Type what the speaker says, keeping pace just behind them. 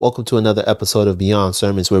Welcome to another episode of Beyond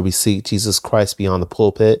Sermons, where we seek Jesus Christ beyond the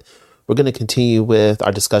pulpit. We're going to continue with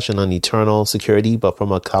our discussion on eternal security, but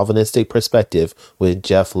from a Calvinistic perspective with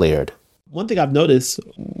Jeff Laird. One thing I've noticed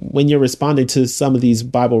when you're responding to some of these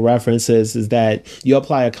Bible references is that you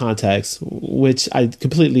apply a context, which I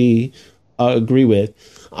completely agree with.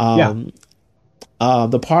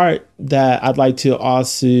 The part that I'd like to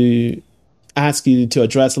also ask you to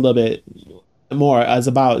address a little bit more is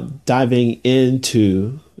about diving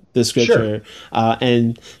into the scripture,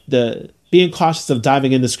 and the being cautious of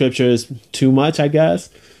diving into scriptures too much, I guess.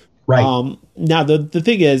 Right. Now, the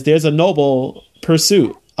thing is, there's a noble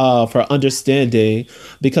pursuit for understanding,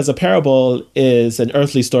 because a parable is an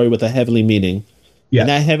earthly story with a heavenly meaning. Yes. And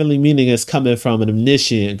that heavenly meaning is coming from an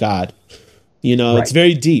omniscient God. You know, Right. It's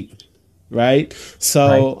very deep, right?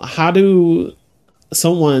 So how do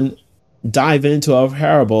someone dive into a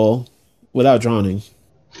parable without drowning?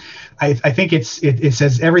 I think it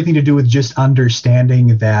has everything to do with just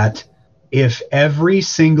understanding that if every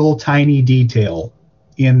single tiny detail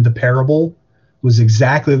in the parable was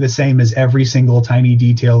exactly the same as every single tiny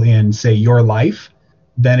detail in, say, your life,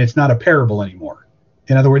 then it's not a parable anymore.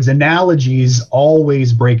 In other words, analogies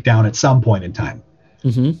always break down at some point in time.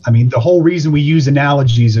 Mm-hmm. I mean, the whole reason we use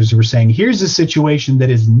analogies is we're saying, here's a situation that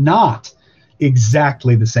is not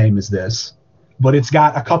exactly the same as this, but it's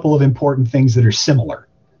got a couple of important things that are similar.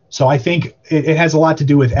 So I think it has a lot to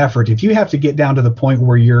do with effort. If you have to get down to the point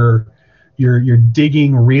where you're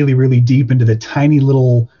digging really, really deep into the tiny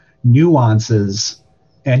little nuances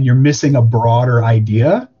and you're missing a broader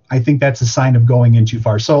idea, I think that's a sign of going in too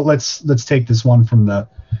far. So let's take this one from the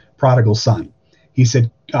prodigal son. He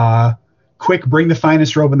said, quick, bring the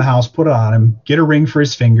finest robe in the house, put it on him, get a ring for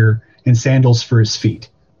his finger and sandals for his feet.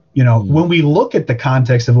 You know, when we look at the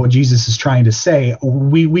context of what Jesus is trying to say,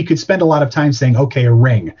 we could spend a lot of time saying, okay, a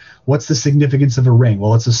ring. What's the significance of a ring?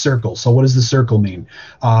 Well, it's a circle. So what does the circle mean?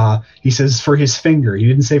 He says for his finger. He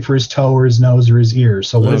didn't say for his toe or his nose or his ear.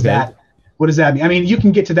 So what does that mean? I mean, you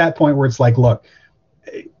can get to that point where it's like, look,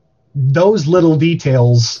 those little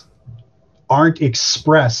details aren't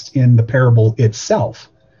expressed in the parable itself.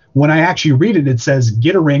 When I actually read it, it says,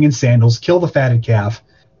 get a ring and sandals, kill the fatted calf.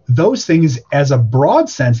 Those things, as a broad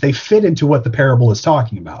sense, they fit into what the parable is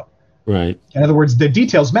talking about. Right. In other words, the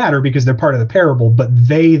details matter because they're part of the parable, but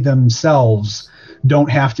they themselves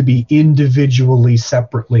don't have to be individually,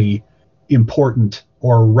 separately important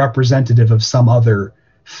or representative of some other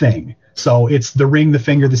thing. So it's the ring, the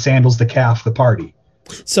finger, the sandals, the calf, the party.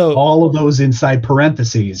 So all of those inside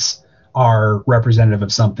parentheses are representative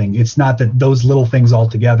of something. It's not that those little things all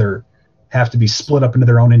together have to be split up into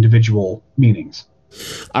their own individual meanings.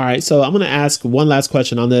 All right, so I'm going to ask one last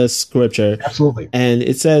question on this scripture. Absolutely. And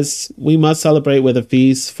it says, we must celebrate with a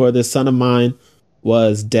feast, for this son of mine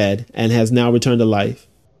was dead and has now returned to life.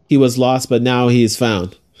 He was lost, but now he is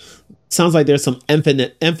found. Sounds like there's some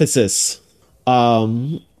infinite emphasis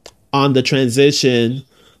on the transition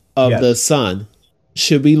of the son.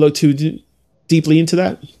 Should we look too deeply into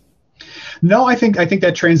that? No, I think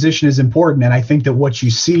that transition is important. And I think that what you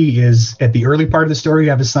see is at the early part of the story, you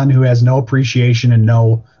have a son who has no appreciation and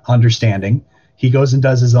no understanding. He goes and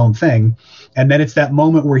does his own thing. And then it's that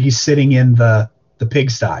moment where he's sitting in the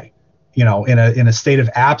pigsty, you know, in a state of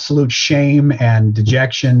absolute shame and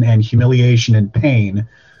dejection and humiliation and pain,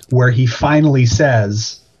 where he finally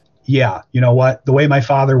says, yeah, you know what? The way my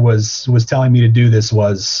father was telling me to do this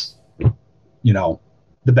was, you know,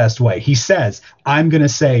 the best way. He says, I'm going to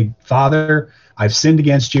say, Father, I've sinned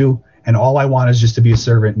against you, and all I want is just to be a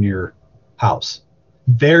servant in your house.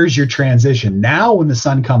 There's your transition. Now when the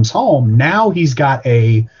son comes home, now he's got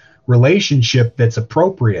a relationship that's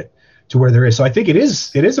appropriate to where there is. So I think it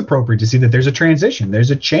is appropriate to see that there's a transition.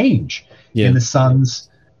 There's a change in the son's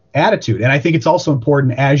attitude. And I think it's also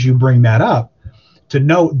important, as you bring that up, to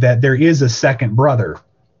note that there is a second brother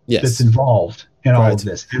that's involved in all of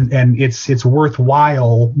this. And it's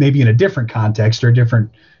worthwhile, maybe in a different context or a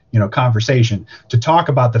different, conversation, to talk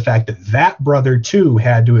about the fact that that brother too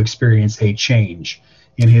had to experience a change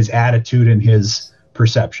in his attitude and his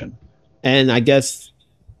perception. And I guess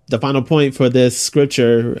the final point for this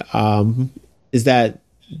scripture is that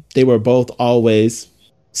they were both always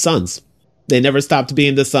sons. They never stopped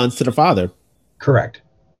being the sons to the father. Correct.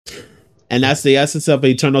 And that's the essence of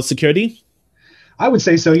eternal security? I would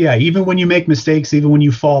say so, yeah. Even when you make mistakes, even when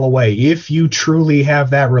you fall away, if you truly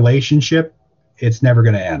have that relationship, it's never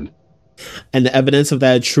going to end. And the evidence of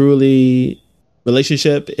that truly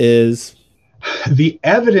relationship is? The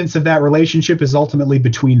evidence of that relationship is ultimately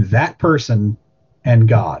between that person and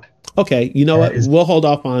God. Okay, you know what? We'll hold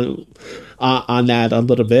off on that a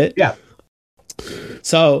little bit. Yeah.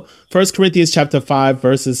 So 1 Corinthians chapter 5,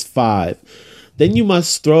 verses 5. Then you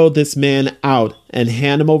must throw this man out and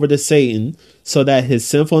hand him over to Satan so that his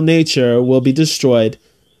sinful nature will be destroyed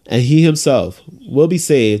and he himself will be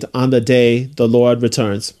saved on the day the Lord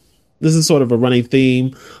returns. This is sort of a running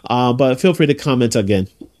theme, but feel free to comment again.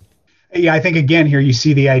 Yeah, I think again here you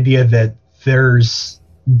see the idea that there's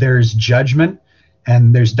judgment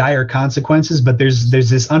and there's dire consequences, but there's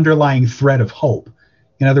this underlying thread of hope.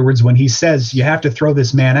 In other words, when he says you have to throw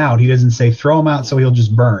this man out, he doesn't say throw him out so he'll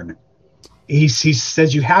just burn. He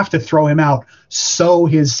says you have to throw him out so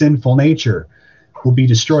his sinful nature will be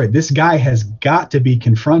destroyed. This guy has got to be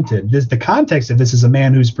confronted. The context of this is a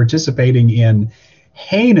man who's participating in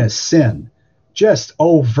heinous sin, just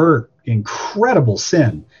overt, incredible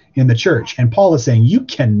sin in the church. And Paul is saying you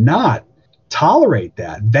cannot tolerate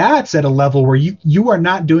that. That's at a level where you are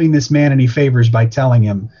not doing this man any favors by telling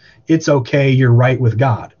him it's okay, you're right with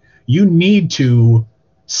God. You need to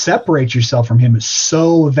separate yourself from him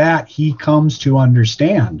so that he comes to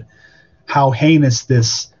understand how heinous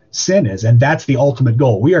this sin is. And that's the ultimate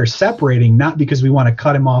goal. We are separating not because we want to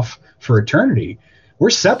cut him off for eternity. We're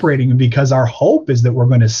separating him because our hope is that we're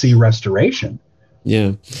going to see restoration.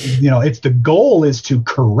 Yeah. It's the goal is to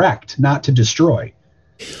correct, not to destroy.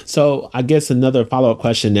 So I guess another follow-up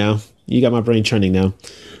question now. You got my brain churning now.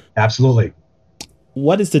 Absolutely.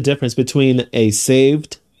 What is the difference between a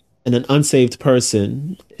saved and an unsaved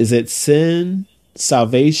person? Is it sin,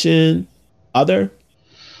 salvation, other?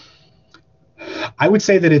 I would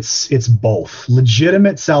say that it's both.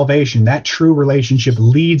 Legitimate salvation, that true relationship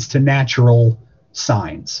leads to natural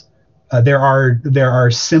signs. There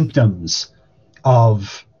are symptoms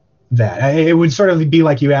of that. It would sort of be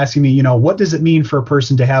like you asking me, what does it mean for a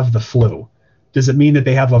person to have the flu? Does it mean that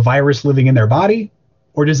they have a virus living in their body?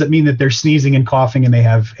 Or does it mean that they're sneezing and coughing and they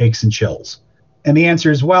have aches and chills? And the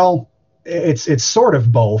answer is, well, it's sort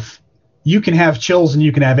of both. You can have chills and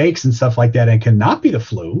you can have aches and stuff like that and it cannot be the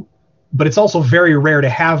flu, but it's also very rare to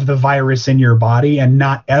have the virus in your body and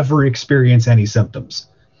not ever experience any symptoms.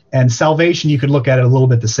 And salvation, you could look at it a little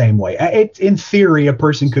bit the same way. In theory, a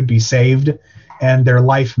person could be saved and their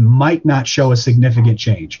life might not show a significant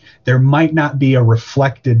change. There might not be a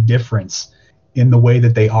reflected difference in the way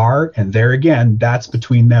that they are. And there again, that's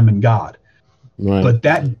between them and God. Right. But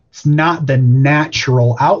that's not the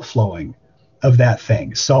natural outflowing of that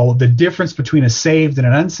thing. So the difference between a saved and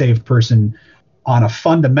an unsaved person on a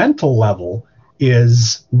fundamental level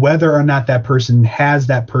is whether or not that person has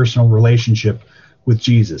that personal relationship with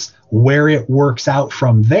Jesus. Where it works out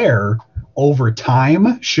from there over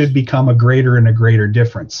time should become a greater and a greater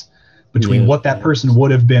difference between what that person would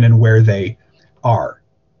have been and where they are.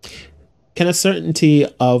 Can a certainty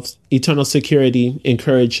of eternal security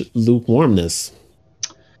encourage lukewarmness?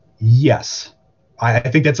 Yes. I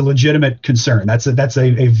think that's a legitimate concern. That's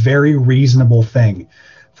a very reasonable thing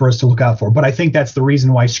for us to look out for. But I think that's the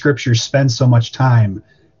reason why Scripture spends so much time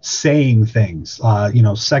saying things.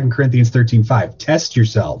 2 Corinthians 13:5, test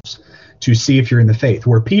yourselves to see if you're in the faith,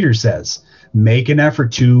 where Peter says, make an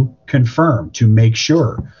effort to confirm, to make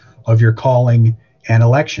sure of your calling and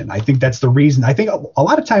election. I think that's the reason. I think a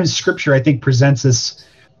lot of times Scripture, presents us,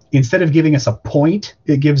 instead of giving us a point,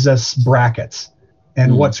 it gives us brackets.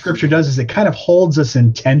 And what Scripture does is it kind of holds us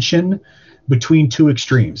in tension between two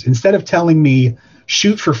extremes. Instead of telling me,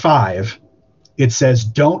 shoot for 5, it says,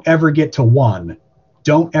 don't ever get to 1.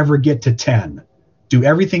 Don't ever get to 10. Do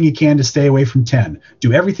everything you can to stay away from 10.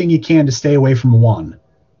 Do everything you can to stay away from 1.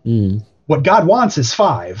 What God wants is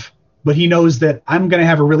 5, but he knows that I'm going to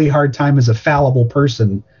have a really hard time as a fallible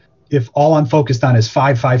person if all I'm focused on is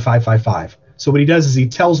 5, 5, 5, 5, 5. So what he does is he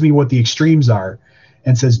tells me what the extremes are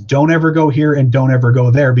and says, don't ever go here and don't ever go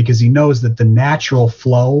there, because he knows that the natural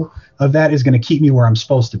flow of that is going to keep me where I'm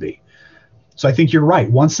supposed to be. So I think you're right.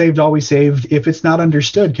 Once saved, always saved, if it's not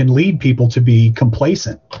understood, can lead people to be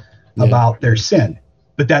complacent about their sin.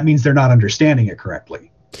 But that means they're not understanding it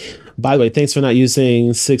correctly. By the way, thanks for not using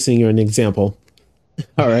 6ing as an example.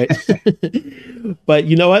 All right. But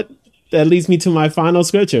you know what? That leads me to my final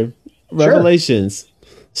scripture, Revelations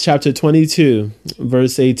chapter 22,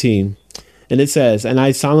 verse 18. And it says, and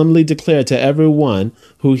I solemnly declare to everyone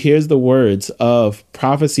who hears the words of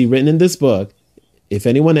prophecy written in this book, if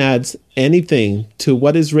anyone adds anything to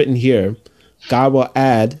what is written here, God will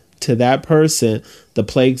add to that person the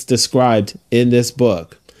plagues described in this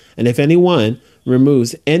book. And if anyone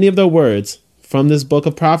removes any of the words from this book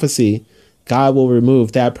of prophecy, God will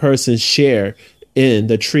remove that person's share in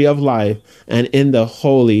the tree of life and in the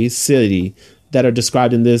holy city that are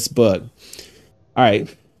described in this book. All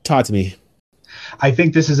right, talk to me. I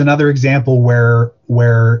think this is another example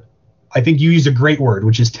where I think you use a great word,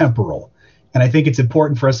 which is temporal. And I think it's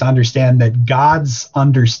important for us to understand that God's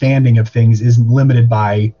understanding of things isn't limited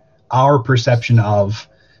by our perception of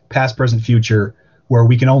past, present, future, where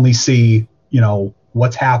we can only see,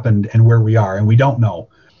 what's happened and where we are, and we don't know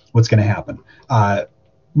what's going to happen.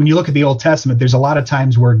 When you look at the Old Testament, there's a lot of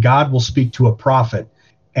times where God will speak to a prophet,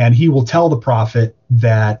 and he will tell the prophet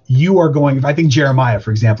that you are going, if I think Jeremiah,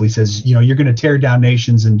 for example, he says, you're going to tear down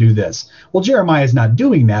nations and do this. Well, Jeremiah is not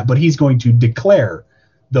doing that, but he's going to declare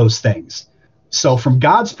those things. So from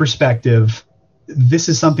God's perspective, this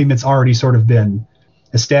is something that's already sort of been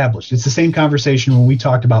established. It's the same conversation when we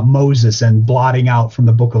talked about Moses and blotting out from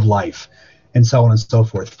the book of life and so on and so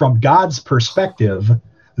forth. From God's perspective,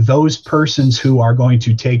 those persons who are going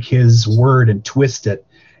to take his word and twist it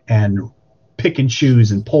and pick and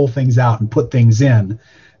choose and pull things out and put things in,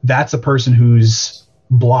 that's a person who's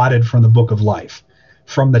blotted from the book of life.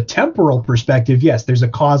 From the temporal perspective, yes, there's a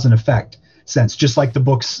cause and effect sense. Just like the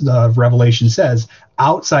books of Revelation says,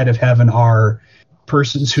 outside of heaven are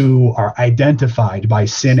persons who are identified by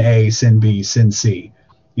sin A, sin B, sin C.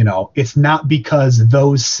 It's not because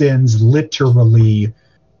those sins literally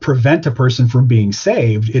prevent a person from being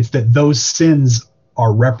saved. It's that those sins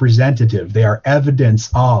are representative. They are evidence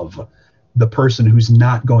of the person who's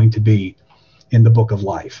not going to be in the book of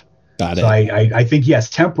life. Got it. So I think, yes,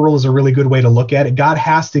 temporal is a really good way to look at it. God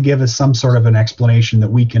has to give us some sort of an explanation that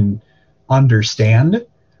we can understand.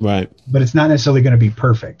 Right. But it's not necessarily going to be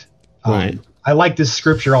perfect. Right. I like this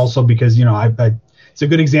scripture also because, it's a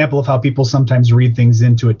good example of how people sometimes read things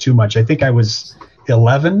into it too much. I think I was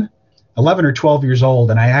 11 or 12 years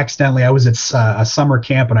old, and I was at a summer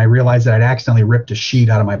camp, and I realized that I'd accidentally ripped a sheet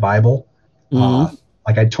out of my Bible. Mm-hmm.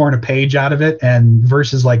 Like I'd torn a page out of it, and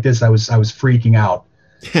verses like this, I was freaking out,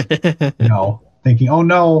 thinking, oh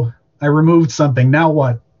no, I removed something. Now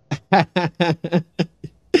what? All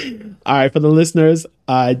right, for the listeners,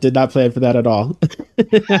 I did not plan for that at all.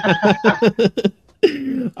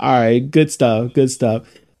 All right, good stuff.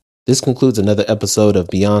 This concludes another episode of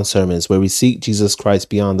Beyond Sermons, where we seek Jesus Christ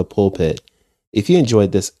beyond the pulpit. If you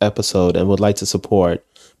enjoyed this episode and would like to support,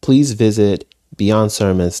 please visit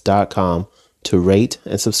beyondsermons.com to rate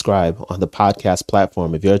and subscribe on the podcast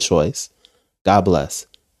platform of your choice. God bless,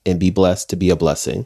 and be blessed to be a blessing.